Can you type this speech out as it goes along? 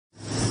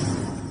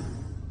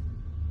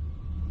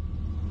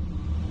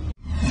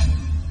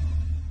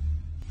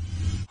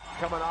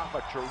coming off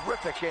a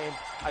terrific game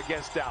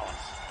against Dallas.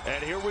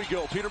 And here we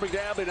go. Peter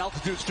McNabb in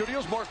Altitude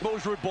Studios. Mark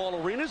Mosier at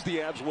Ball Arenas. The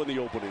Avs win the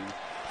opening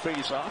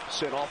face-off.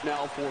 Sent off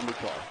now for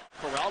McCarr.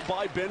 Corralled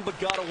by Ben, but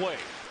got away.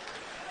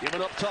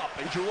 Given up top,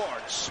 and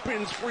Girard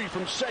spins free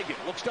from Seguin.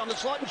 Looks down the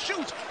slot and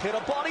shoots. Hit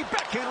a body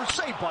backhander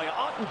saved by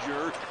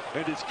Ottinger.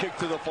 And it's kicked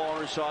to the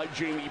far side.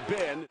 Jamie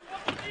Benn.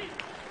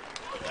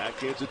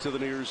 Backhands it to the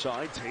near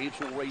side. Taves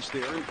will race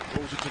there and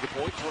throws it to the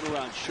point.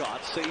 Turnaround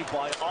shot saved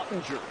by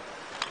Ottinger.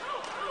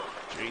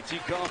 JT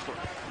Compher.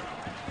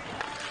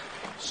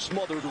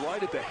 Smothered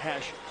right at the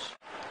hashes.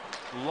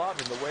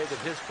 Loving the way that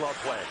his club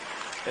plays.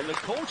 And the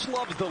coach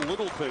loves the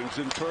little things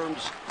in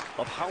terms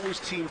of how his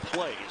team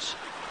plays.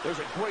 There's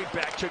a great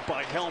back check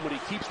by Helm, and he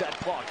keeps that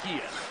puck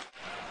in.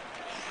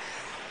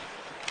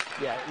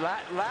 Yeah,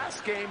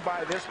 last game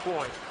by this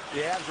point,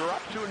 the Avs are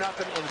up 2-0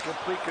 in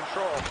complete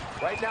control.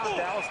 Right now,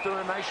 Dallas doing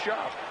a nice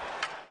job.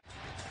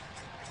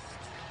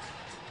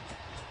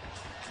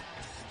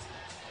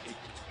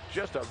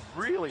 Just a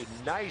really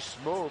nice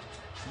move.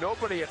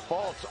 Nobody at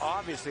fault.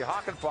 Obviously,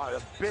 Hakanpää,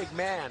 a big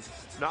man,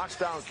 knocks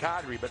down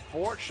Kadri, but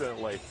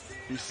fortunately,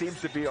 he seems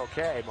to be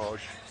okay, Moshe.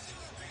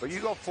 But you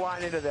go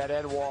flying into that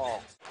end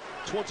wall.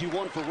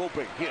 21 for Rope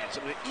hits,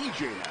 and an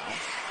EJ now.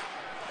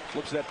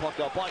 Looks at that puck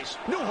up ice.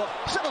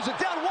 Newhook settles it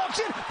down, walks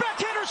in,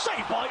 backhander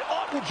saved by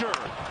Ottinger.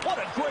 What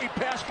a great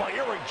pass by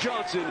Eric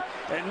Johnson,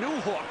 and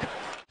Newhook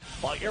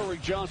by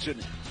Eric Johnson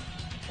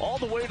all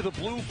the way to the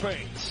blue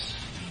paints.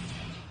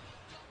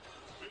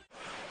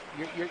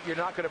 You're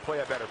not going to play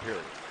a better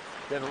period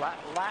than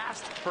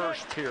last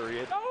first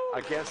period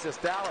against this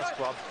Dallas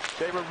club.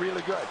 They were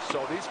really good.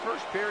 So these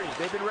first periods,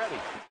 they've been ready.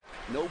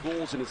 No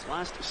goals in his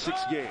last 6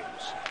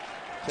 games.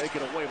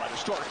 Taken away by the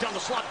Stars. Down the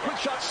slot, quick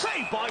shot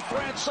saved by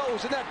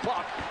Francouz, and that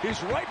puck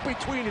is right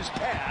between his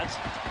pads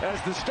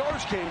as the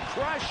Stars came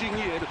crashing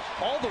in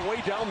all the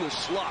way down the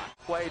slot.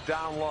 Played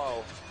down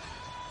low.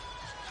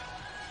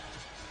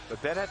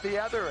 But then at the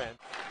other end.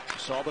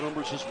 Saw the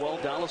numbers as well.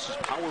 Dallas's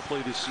power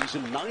play this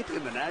season, 9th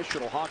in the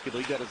National Hockey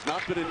League. That has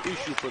not been an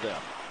issue for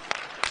them.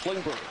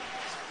 Klingberg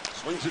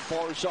swings it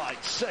far side.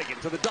 Seguin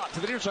to the dot,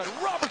 to the near side.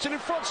 Robertson in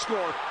front,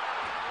 score.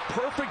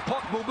 Perfect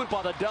puck movement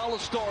by the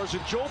Dallas Stars,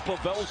 and Joe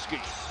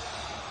Pavelski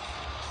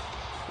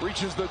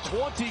reaches the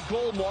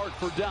 20-goal mark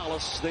for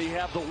Dallas. They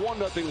have the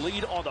 1-0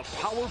 lead on the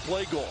power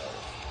play goal.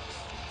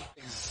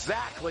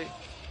 Exactly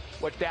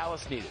what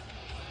Dallas needed.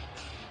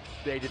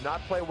 They did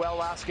not play well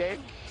last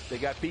game. They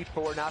got beat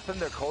 4-0.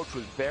 Their coach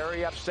was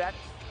very upset.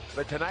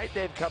 But tonight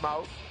they've come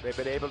out. They've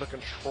been able to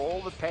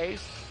control the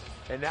pace.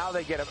 And now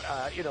they get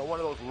one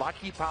of those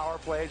lucky power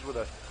plays with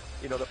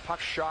the puck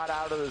shot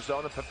out of the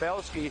zone. And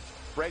Pavelski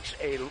breaks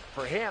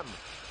for him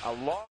a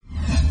long.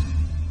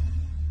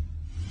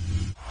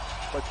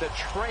 But the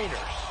trainers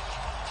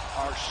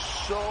are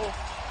so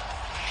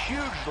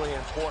hugely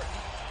important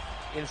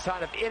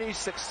inside of any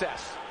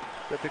success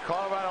that the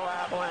Colorado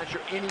Avalanche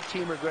or any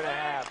team are going to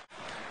have.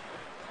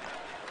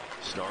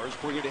 Stars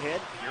bring it ahead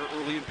here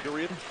early in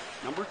period.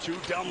 Number 2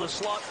 down the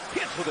slot.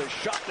 Hit with a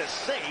shot to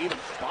save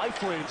by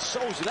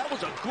Francouz. And that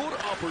was a good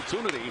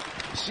opportunity,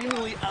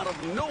 seemingly out of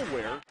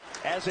nowhere,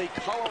 as a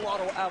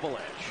Colorado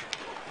Avalanche.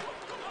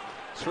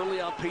 Certainly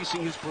outpacing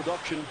his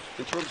production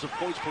in terms of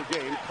points per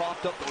game.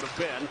 Coughed up would have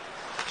been.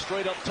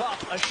 Straight up top.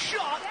 A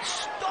shot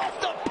off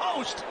the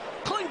post.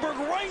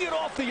 Klingberg rang it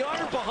off the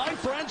iron behind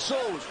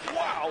Francouz.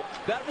 Wow,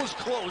 that was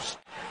close.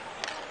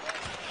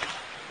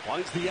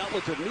 Finds the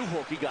outlet to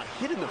Newhook. He got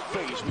hit in the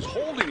face, was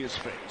holding his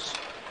face.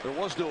 There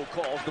was no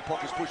calls. The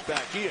puck is pushed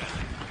back in.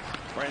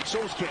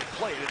 Francouz can't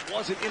play it. It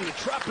wasn't in the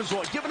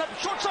trapezoid. Given up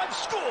short side,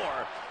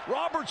 score!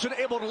 Robertson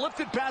able to lift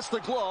it past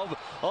the glove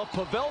of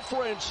Pavel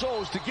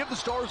Francouz to give the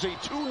Stars a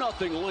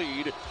 2-0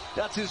 lead.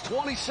 That's his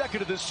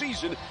 22nd of the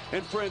season,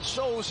 and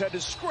Francouz had to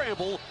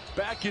scramble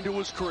back into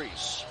his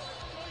crease.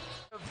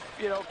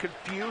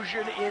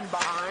 Confusion in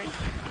behind.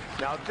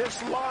 Now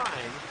this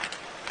line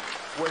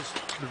was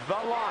the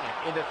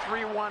line in the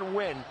 3-1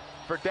 win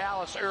for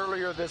Dallas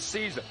earlier this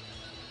season.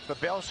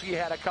 Pavelski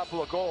had a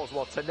couple of goals.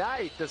 Well,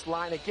 tonight, this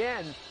line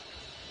again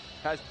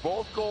has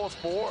both goals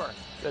for.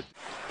 But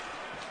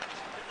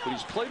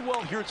he's played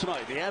well here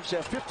tonight. The Avs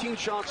have 15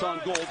 shots on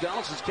goal.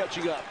 Dallas is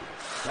catching up.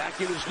 Back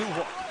in his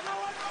Newhook.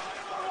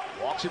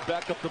 Walks it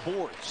back up the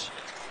boards.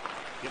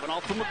 Given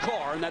off to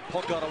McCarr, and that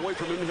puck got away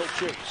from him. He'll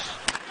chase.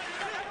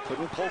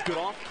 Couldn't poke it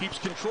off. Keeps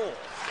control.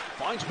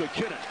 Finds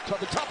McKinnon to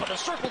the top of the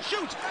circle,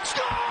 shoots,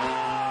 score!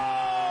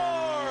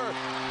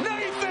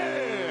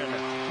 Nathan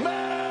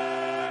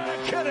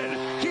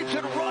McKinnon keeps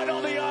it right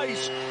on the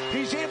ice.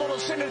 He's able to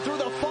send it through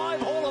the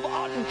 5-hole of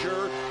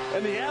Ottinger,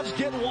 and the Avs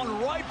get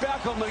one right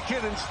back on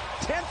McKinnon's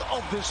 10th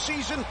of the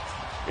season.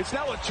 It's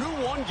now a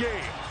 2-1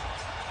 game.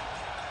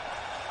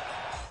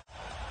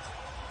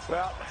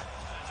 Well,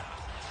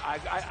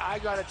 I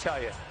got to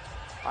tell you,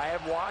 I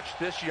have watched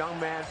this young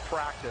man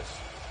practice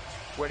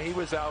when he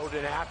was out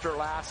and after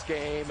last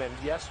game and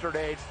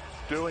yesterday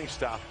doing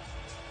stuff.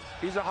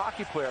 He's a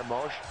hockey player,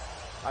 Moshe.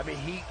 I mean,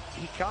 he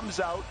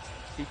comes out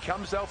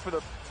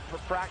for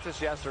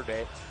practice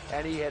yesterday,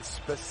 and he had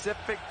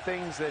specific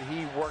things that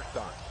he worked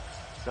on.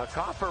 Now,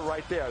 Copper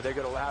right there, they're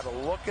going to have a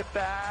look at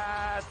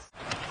that.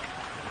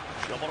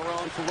 Shuffling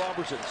around for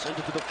Robertson. Sends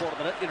it to the front of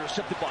the net.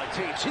 Intercepted by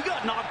Taves. He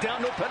got knocked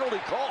down. No penalty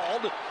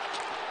called.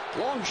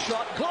 Long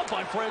shot. Glove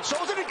by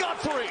Francouz. And he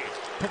got three.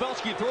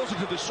 Pavelski throws it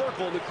to the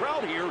circle. And the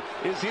crowd here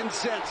is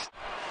incensed.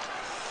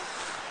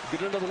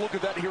 Get another look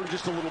at that here in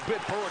just a little bit.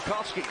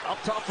 Burakovsky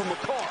up top for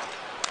Makar.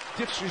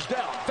 Diffsters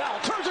down. Foul.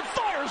 Turns and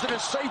fires. And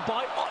is saved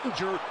by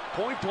Ottinger.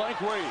 Point blank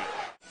range.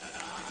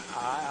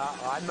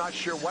 I'm not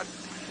sure what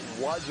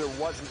was or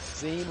wasn't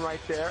seen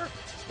right there.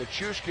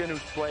 Nichushkin,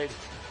 who's played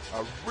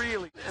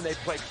and they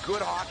played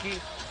good hockey,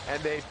 and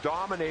they've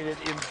dominated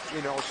in,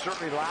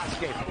 certainly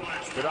last game.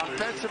 But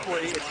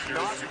offensively, it's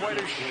not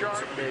quite as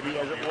sharp, maybe,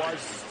 as it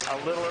was a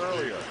little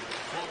earlier.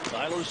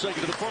 Tyler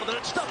second to the front of the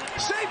net. Stop.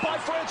 Saved by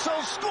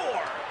Francouz.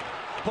 Score.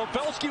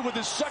 Pavelski with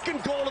his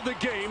second goal of the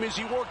game as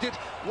he worked it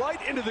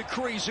right into the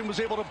crease and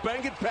was able to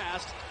bang it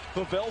past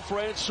Pavel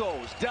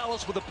Francouz.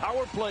 Dallas with a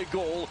power play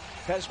goal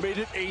has made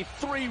it a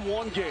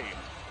 3-1 game.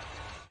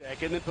 And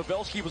then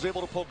Pavelski was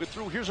able to poke it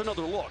through. Here's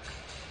another look.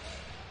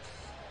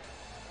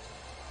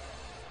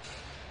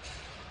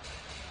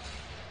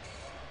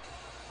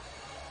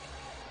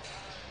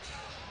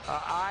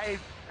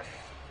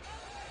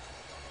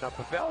 Now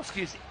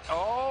Pavelski's,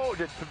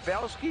 did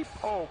Pavelski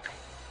poke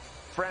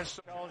Francouz?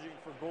 Challenging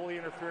for goalie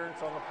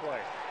interference on the play.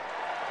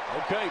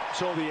 Okay,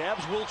 so the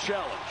Avs will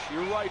challenge.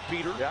 You're right,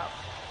 Peter. Yeah.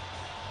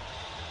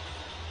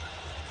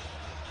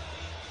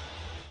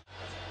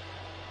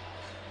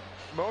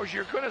 Mose,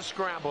 you're going to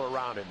scramble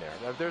around in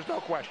there. There's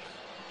no question.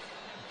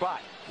 But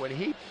when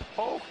he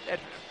poked at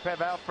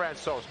Pavel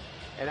Francouz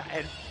and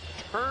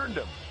turned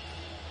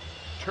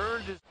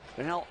his...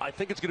 Now, I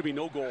think it's going to be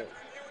no goal. On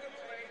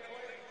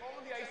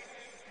the ice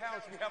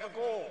counts. We have a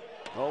goal.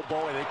 Oh,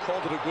 boy, they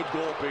called it a good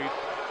goal, Pete.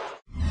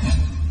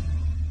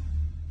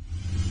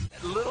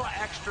 A little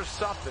extra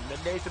something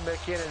that Nathan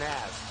MacKinnon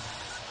has.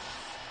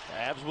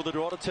 Avs with a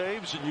draw to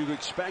Taves, and you'd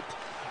expect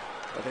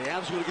the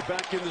Avs are going to get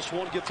back in this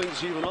one, get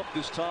things even up.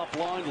 This top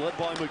line led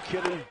by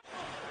MacKinnon.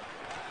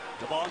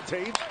 Devon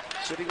Taves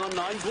sitting on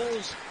 9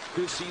 goals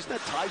this season.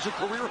 That ties a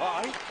career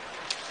high.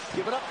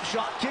 Give it up,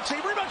 shot, kick,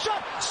 save, rebound,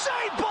 shot,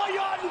 saved by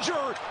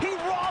Ottinger. He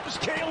robs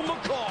Cale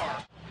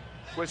Makar.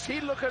 Was he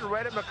looking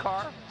right at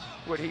Makar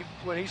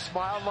when he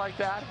smiled like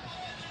that?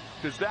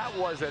 Because that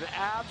was an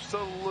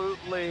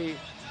absolutely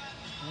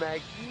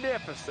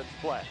magnificent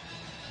play.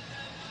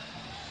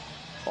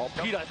 Oh,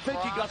 Pete, I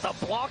think he got the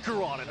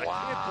blocker on it. Wow.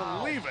 I can't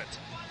believe it.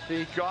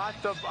 He got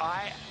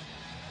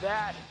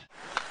that.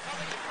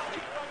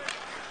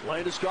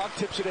 Landeskog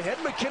tips it ahead.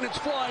 McKinnon's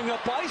flying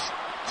up ice,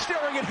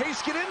 staring at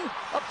Heiskanen.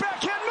 A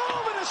backhand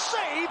move and a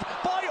save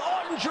by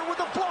Ottinger with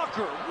the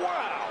blocker.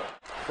 Wow.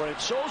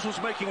 Francouz was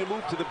making a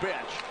move to the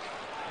bench.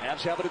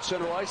 Avs have it at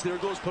center ice. There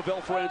goes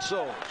Pavel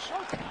Francouz.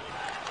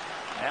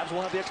 Avs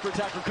will have the extra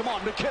attacker. Come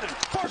on, McKinnon.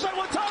 Far side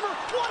one-timer.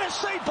 What a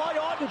save by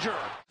Ottinger.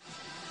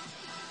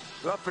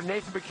 Well, for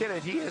Nathan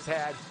MacKinnon, he has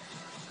had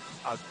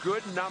a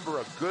good number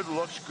of good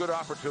looks, good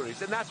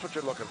opportunities, and that's what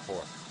you're looking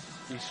for.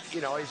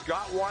 He's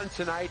got one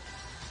tonight.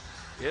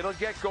 It'll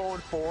get going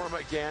for him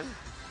again.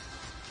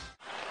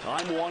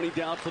 Time winding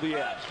down for the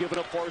Avs. Give it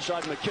up far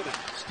side.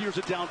 McKinnon steers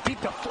it down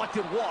deep,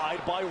 deflected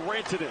wide by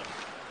Rantanen.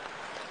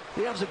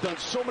 The Avs have done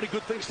so many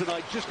good things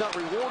tonight, just not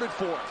rewarded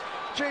for it.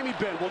 Jamie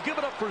Benn will give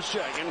it up for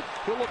Seguin.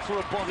 He'll look for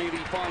a bunny and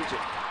he finds it.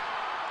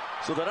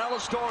 So the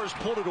Dallas Stars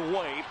pulled it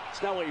away.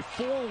 It's now a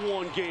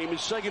 4-1 game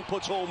as Seguin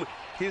puts home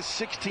his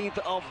 16th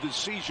of the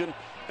season.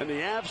 And the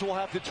Avs will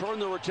have to turn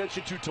their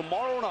attention to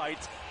tomorrow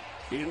night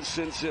in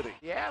Sin City.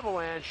 The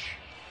Avalanche,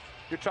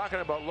 you're talking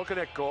about looking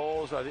at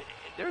goals.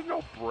 There's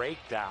no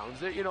breakdowns.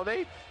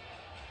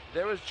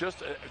 There was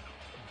just a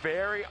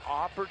very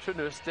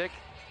opportunistic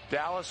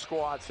Dallas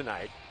squad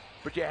tonight.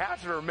 But you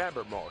have to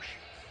remember, Moshe,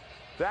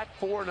 that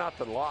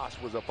 4-0 loss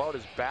was about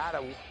as bad.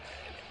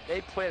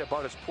 They played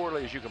about as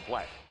poorly as you can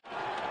play.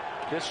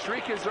 This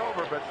streak is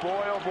over, but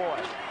boy, oh boy,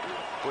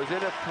 was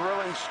it a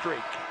thrilling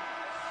streak.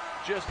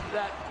 Just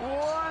that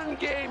one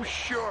game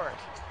short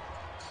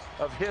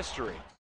of history.